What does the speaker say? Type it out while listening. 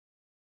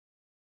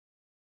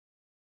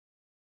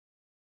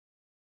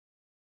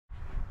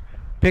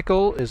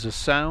Pickle is a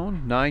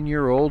sound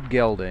 9-year-old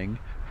gelding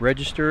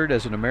registered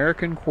as an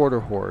American quarter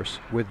horse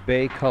with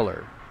bay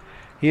color.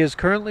 He is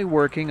currently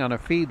working on a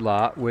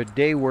feedlot with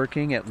day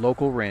working at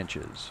local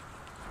ranches.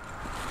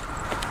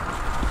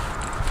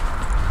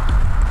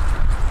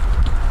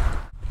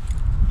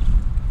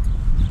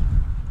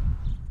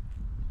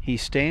 He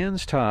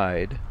stands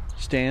tied,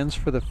 stands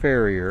for the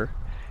farrier,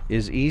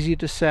 is easy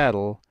to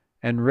saddle,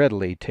 and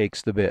readily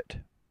takes the bit.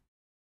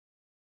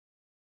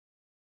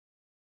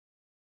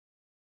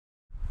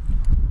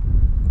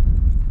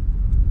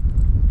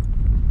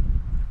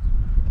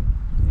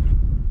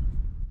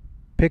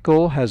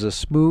 Pickle has a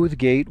smooth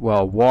gait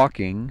while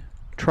walking,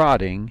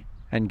 trotting,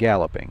 and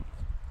galloping.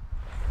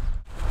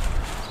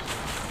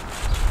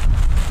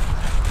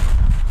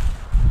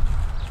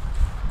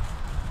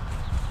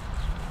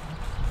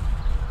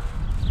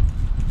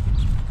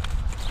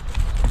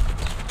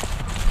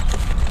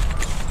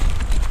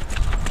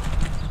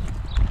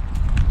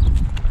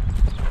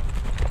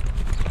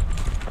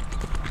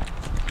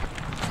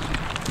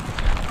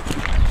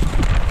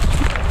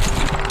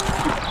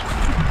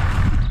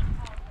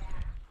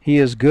 He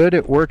is good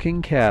at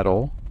working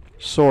cattle,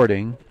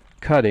 sorting,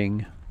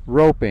 cutting,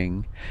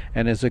 roping,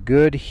 and is a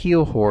good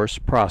heel horse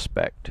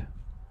prospect.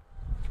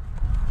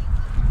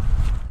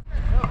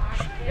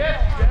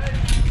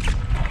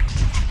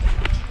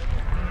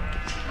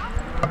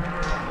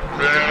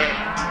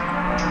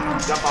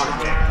 Jump on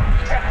it, man.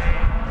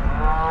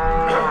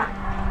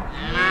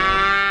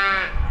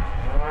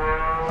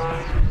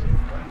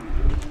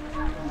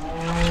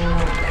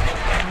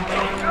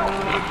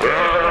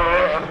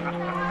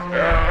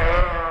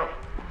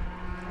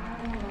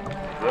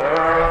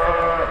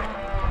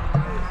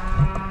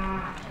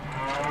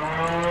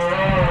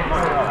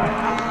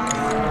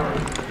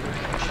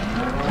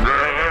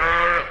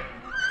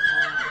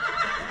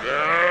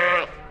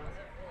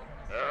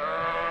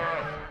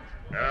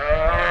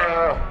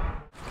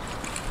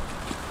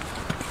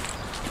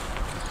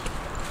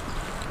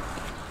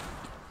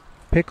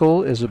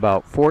 Pickle is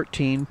about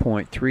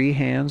 14.3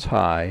 hands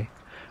high,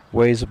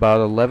 weighs about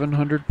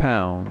 1,100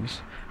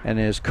 pounds, and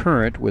is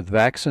current with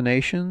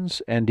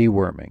vaccinations and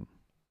deworming.